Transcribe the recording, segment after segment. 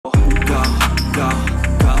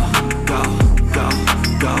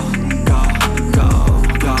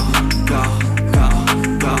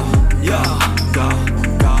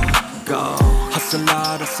Hustle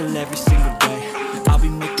hard, hustle every single day. I'll be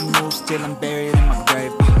making moves till I'm buried in my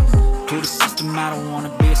grave. To the system, I don't wanna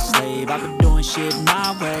be a slave. I've been doing shit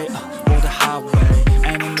my way, or the highway.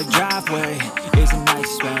 And in the driveway is a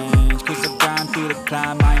nice range, cause I grind through the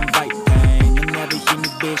climb, I invite pain. You'll never hear me,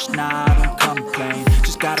 bitch, nah, I don't complain.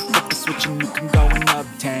 Just gotta flip the switch and you can go and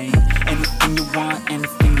obtain anything you want,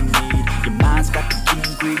 anything you need. Your mind's got the key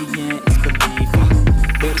ingredient, it's belief.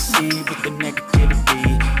 They'll deceive with the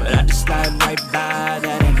negativity, but I just slide right by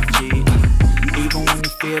that energy. Even when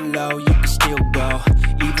you feel low, you can still go.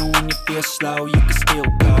 Even when you feel slow, you can still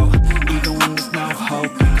go. Even when there's no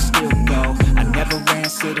hope, you can still go. I never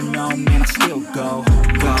answer to no, man, I still go.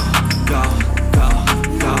 Go, go, go,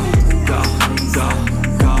 go, go, go, go,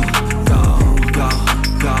 go, go, go,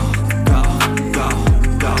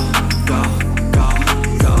 go,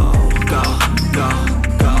 go, go, go,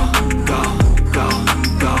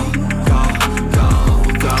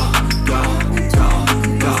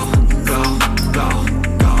 go,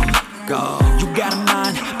 go, go, you got a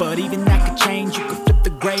mind, but even that could change. You could flip the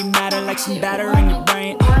gray matter like some batter in your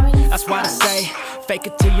brain. That's why I say, fake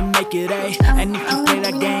it till you make it A. And if you play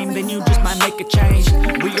that game, then you just might make a change.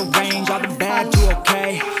 Rearrange all the bad to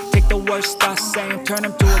okay. Take the worst thoughts saying, turn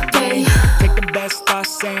them to a game. Take the best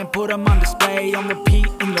thoughts saying, put them on display. On repeat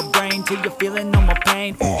in your brain till you're feeling no more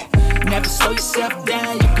pain. Never slow yourself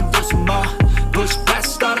down, you can do some more. Push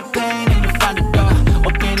past all the pain and you'll find a door.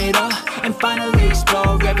 Open it up and finally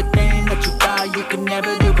explore everything that you thought you could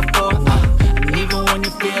never do before. And even when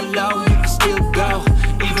you feel low, you can still go.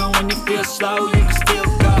 Even when you feel slow, you can still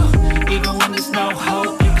go. Even when there's no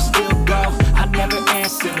hope, you can still go. I never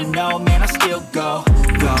answer to no, man, I still go. Go,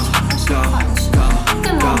 go, go, go,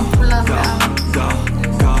 go, go, go,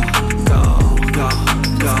 go, go, go, go,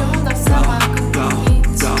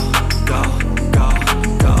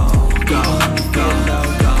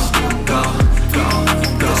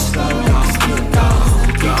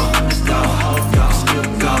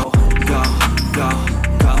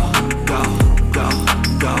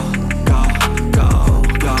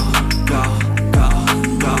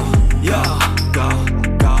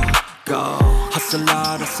 go. Hustle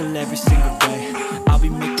hard, hustle every single day. I'll be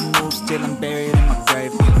making moves till I'm buried in my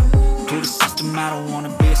grave. To the system, I don't wanna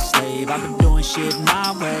be a slave. I've been doing shit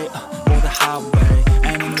my way, or the highway.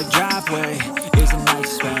 And in the driveway is a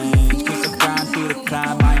nice range, cause I grind through the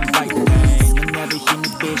climb, I invite pain. You'll never hear me,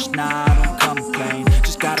 bitch, nah, I don't complain.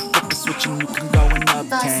 Just gotta flip the switch and you can go and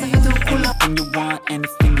obtain anything you want,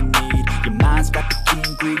 anything you need. Your mind's got the key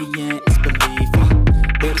ingredient, it's belief.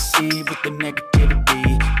 They'll deceive with the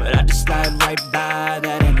negativity, but I just slide right by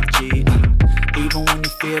that energy. Even when you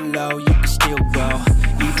feel low, you can still go.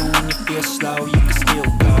 Even when you feel slow, you can still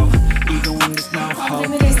go. Even when there's no hope,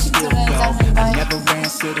 you can still go. I never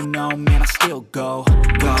answer to no, man, I still go.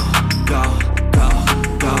 Go, go, go,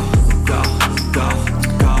 go, go, go, go,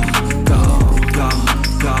 go, go, go,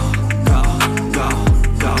 go, go, go,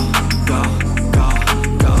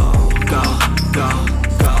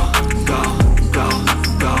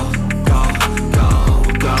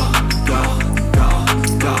 go,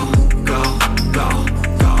 go, go,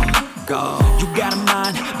 go, go. You got a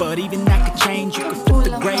mind, but even that could change. You can flip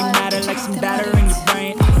the gray matter like some batter in your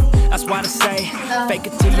brain. That's why I say, fake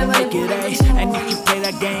it till you make it A. And if you play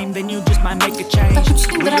that game, then you just might make a change.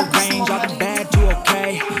 Rearrange all the bad to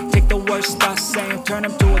okay. Take the worst thoughts saying, turn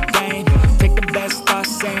them to a game. Take the best thoughts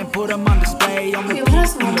saying, put them on display. On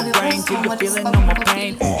repeat in your brain till you're feeling no more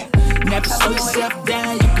pain. Never slow yourself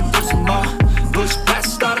down, you can do some more. Push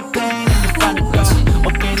past all the pain and you find a door.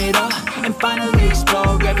 Open it up and finally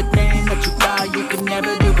explore everything that you thought you could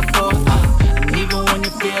never do before. And even when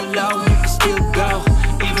you feel low, you can still go.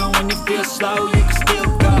 Even when you feel slow, you can still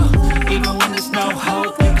go. Even when there's no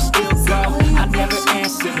hope, you can still go. I never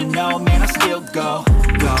answer to no, man, I still go.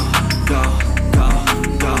 Go, go, go, go,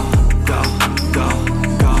 go, go, go,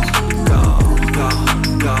 go, go, go,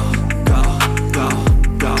 go, go, go, go,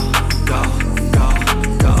 go, go,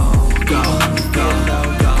 go. Feel low,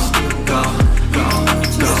 you still go. Even when you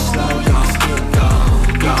feel slow, you can still go.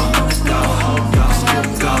 Even when there's no hope, you can still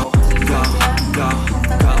go. Go, go,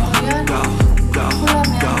 go, go,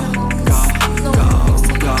 go, go,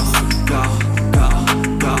 go, go, go,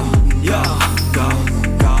 go, yeah, go,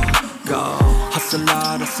 go, go. Hustle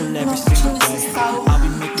hard, hustle every single day. I'll be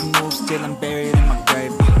making moves till I'm buried in my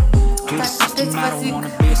grave. To the system, I don't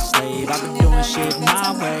wanna be a slave. I've been doing shit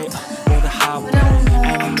my way, or the highway.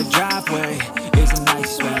 And in the driveway is a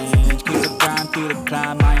nice range, cause I grind through the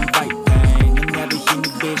climb, I invite pain. You'll never hear me,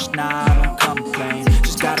 bitch, nah, I don't complain.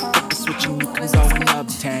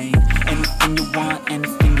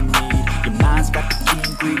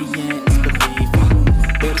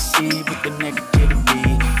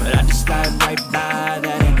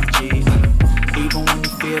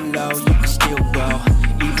 feel low, you can still go.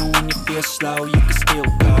 Even when you feel slow, you can still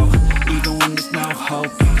go. Even when there's no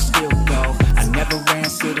hope, you can still go. I never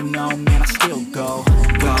answer to no, man, I still go.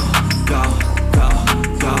 Go, go, go,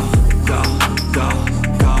 go, go, go, go,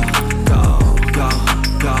 go, go,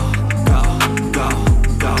 go, go, go, go, go, go,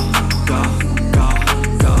 go,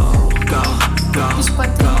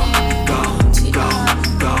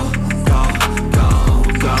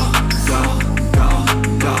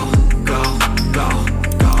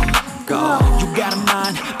 go, You got a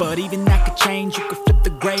mind, but even that could change. You could flip the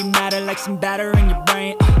gray matter like some batter in your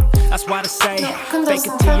brain. That's why I say, fake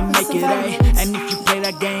it till you make it A. And if you play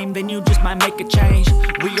that game, then you just might make a change.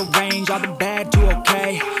 Rearrange all the bad to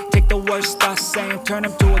okay. Take the worst thoughts saying, turn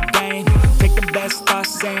them to a game. Take the best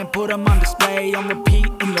thoughts saying, put them on display. On repeat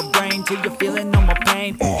in your brain till you're feeling no more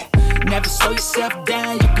pain. Never slow yourself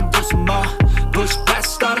down, you can do some more. Push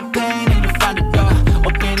past all the pain and you'll find a door.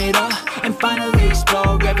 Open it up and finally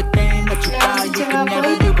explore everything that you thought you could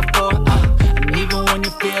never do before. And even when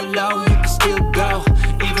you feel low, you can still go.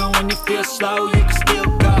 Even when you feel slow, you can still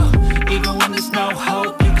go. Even when there's no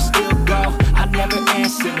hope, you can still go. I never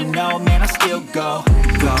answer to no, man, I still go.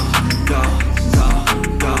 Go, go, go,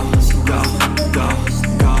 go, go, go, go,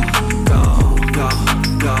 go, go,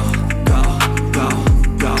 go, go, go,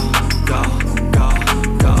 go, go, go,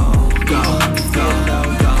 go, go. Feel low,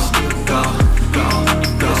 you can still go. Even when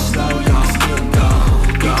you feel slow, you can still go.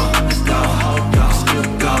 Even when there's no hope, you can still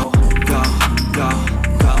go. Go, go,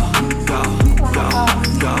 go, go, go,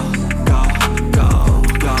 go, go,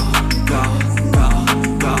 go, go, go,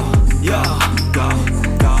 go, yeah, go,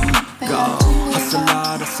 go, go. Hustle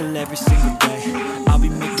hard, hustle every single day. I'll be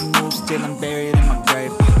making moves till I'm buried in my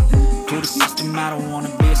grave. To the system, I don't wanna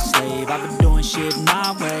be a slave. I've been doing shit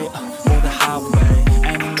my way, or the highway.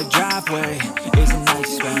 And in the driveway is a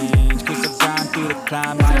nice range, cause I grind through the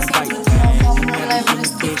climb, I invite change. You never hear me,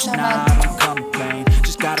 bitch, nah, I don't complain.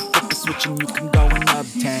 Just gotta flip the switch and you can go and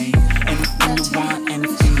obtain anything you want,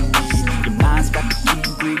 anything you need. Your mind's got the key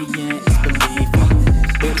ingredient, it's belief.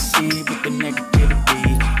 Better see with the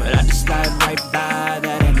negativity, but I just slide right by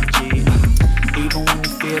that energy. Even when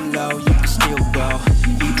you feel low, you can still go.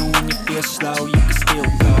 Even when you feel slow, you can still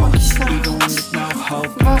go. Even when there's no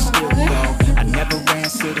hope, you can still go. I never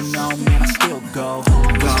answer to no, man, I still go. Go,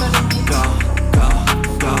 go, go, go,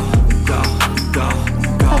 go, go, go, go, go,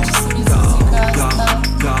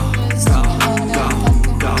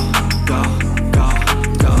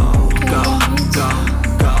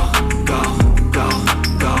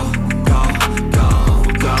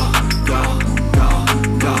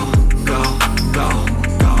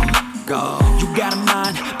 go, you got a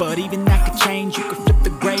mind, but even that could change. You could flip the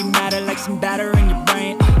gray matter like some batter in your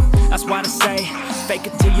brain. That's why I say, fake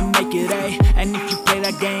it till you make it A. And if you play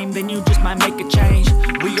that game, then you just might make a change.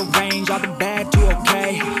 Rearrange all the bad to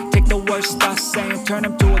okay. Take the worst thoughts saying, turn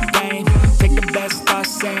them to a game. Take the best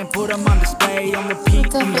thoughts saying, put them on display. On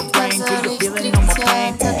repeat in your brain till you're feeling no more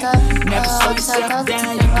pain. Never slow yourself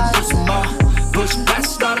down, you can do some more. Push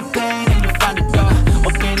past all the pain and you'll find a door.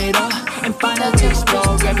 Open it up and finally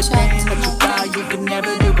explore everything that you thought you could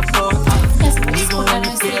never do before. Even when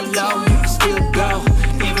you feel low, you can still go.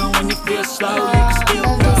 Even when you feel slow, you can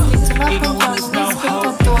still go. Even when there's no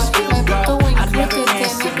hope, you can still go. I never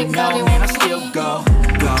answer to no, man, I still go. Go,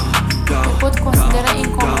 go, go, pot considera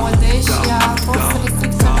incomode și a fost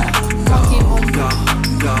restricționat. Motivul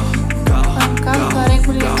încalcă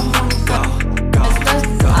regulile comunitare.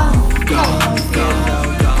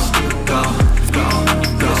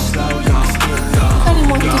 Care-i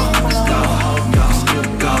motivul până la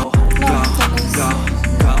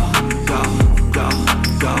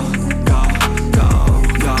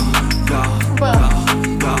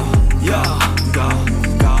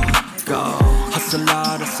hustle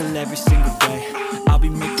hard, hustle every single day. I'll be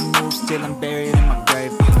making moves till I'm buried in my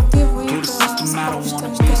grave. To the system, I don't wanna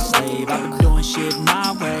be a slave. I've been doing shit my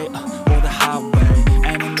way, or the highway.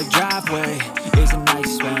 And in the driveway is a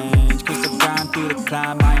nice range, cause I grind through the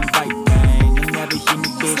climb, I invite pain. You'll never hear me,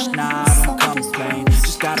 bitch, nah, I don't complain.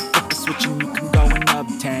 Just gotta flip the switch and you can go and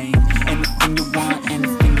obtain anything you want,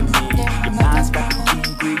 anything you need. Your mind's got the key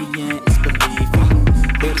ingredient, it's belief.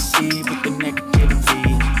 Better see with the negativity,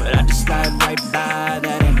 but I just slide right by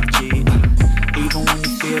that energy. Even when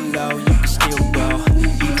you feel low, you can still go.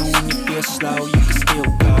 Even when you feel slow, you can still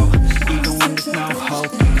go. Even when there's no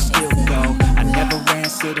hope, you can still go. I never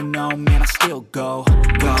answer to no, man, I still go.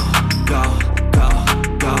 Go, go, go,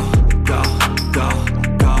 go, go, go, go,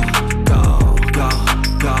 go, go, go, go,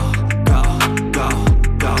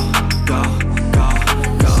 go,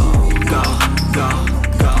 go, go,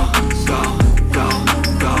 go, go,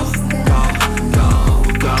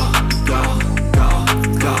 go, go,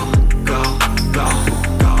 go.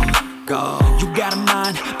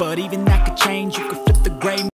 but even that could change. You